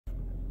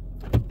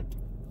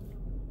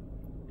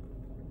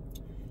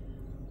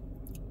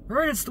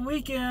Alright, it's the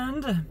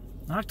weekend.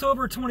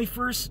 October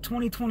 21st,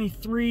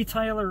 2023.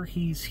 Tyler,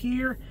 he's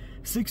here.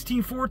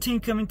 1614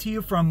 coming to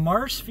you from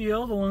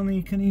Marshfield along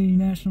the Canadian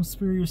National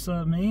Superior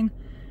Sub Main.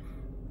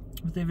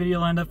 With a video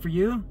lined up for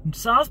you.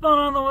 Southbound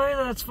on the way,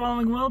 that's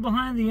following well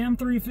behind the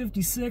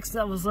M356.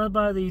 That was led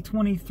by the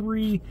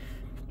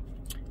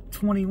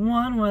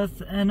 2321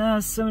 with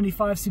NS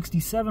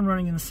 7567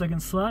 running in the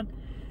second slot.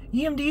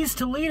 EMDs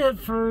to lead it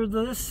for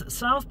this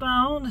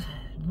southbound.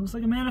 Looks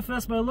like a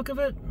manifest by the look of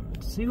it.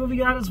 See what we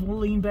got as we'll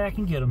lean back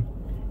and get them.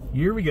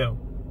 Here we go.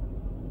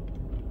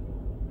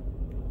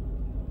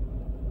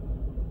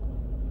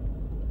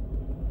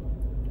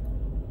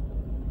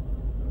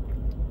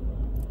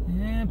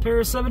 And pair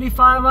of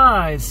 75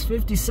 eyes.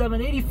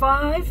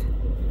 5785.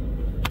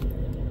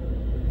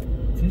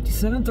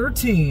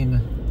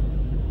 5713.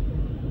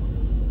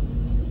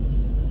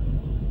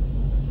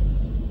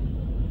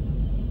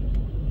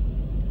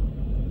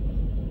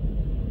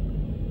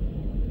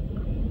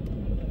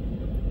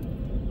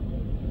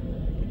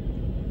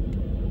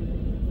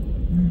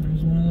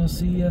 There's one of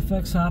those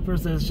CFX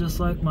hoppers that's just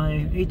like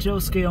my HO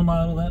scale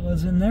model that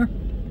was in there.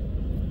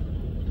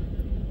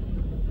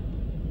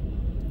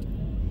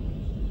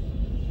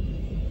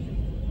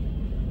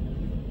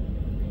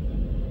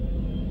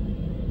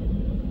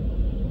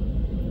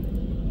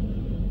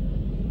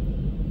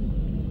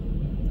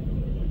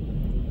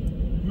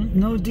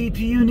 No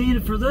DPU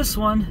needed for this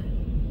one.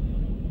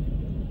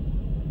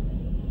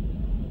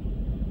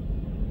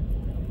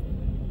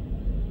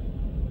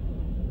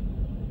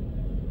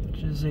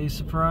 Which is a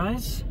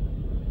surprise.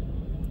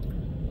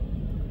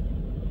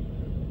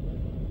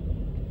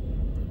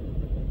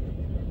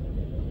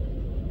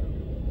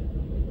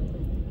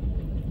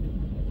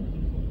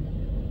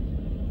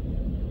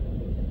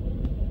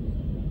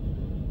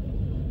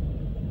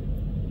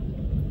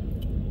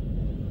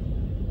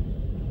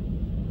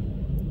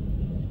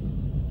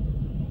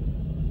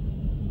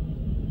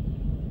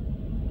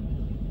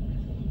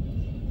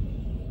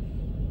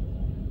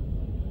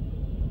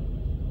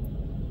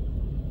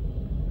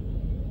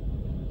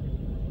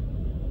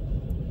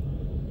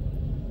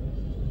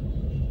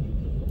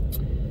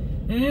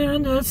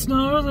 And it's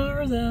none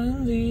other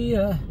than the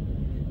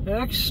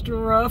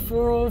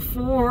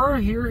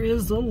X404. Here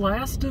is the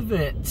last of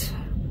it.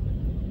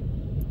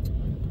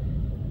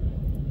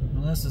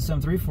 Well, that's the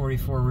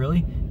M344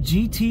 really.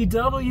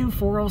 GTW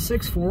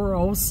 406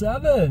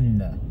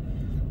 407.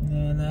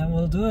 And that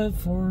will do it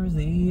for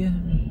the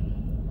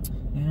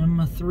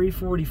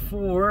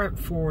M344 at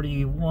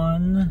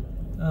 41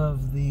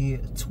 of the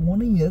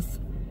 20th.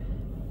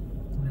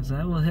 As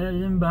I will head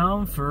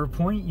inbound for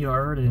Point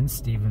Yard in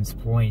Stevens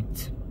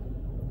Point.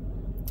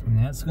 And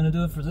that's going to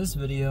do it for this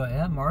video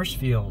at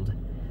Marshfield.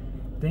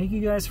 Thank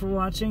you guys for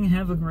watching.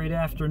 Have a great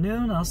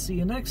afternoon. I'll see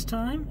you next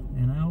time,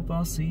 and I hope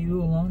I'll see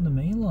you along the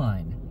main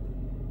line.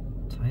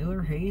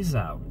 Tyler Hayes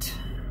out.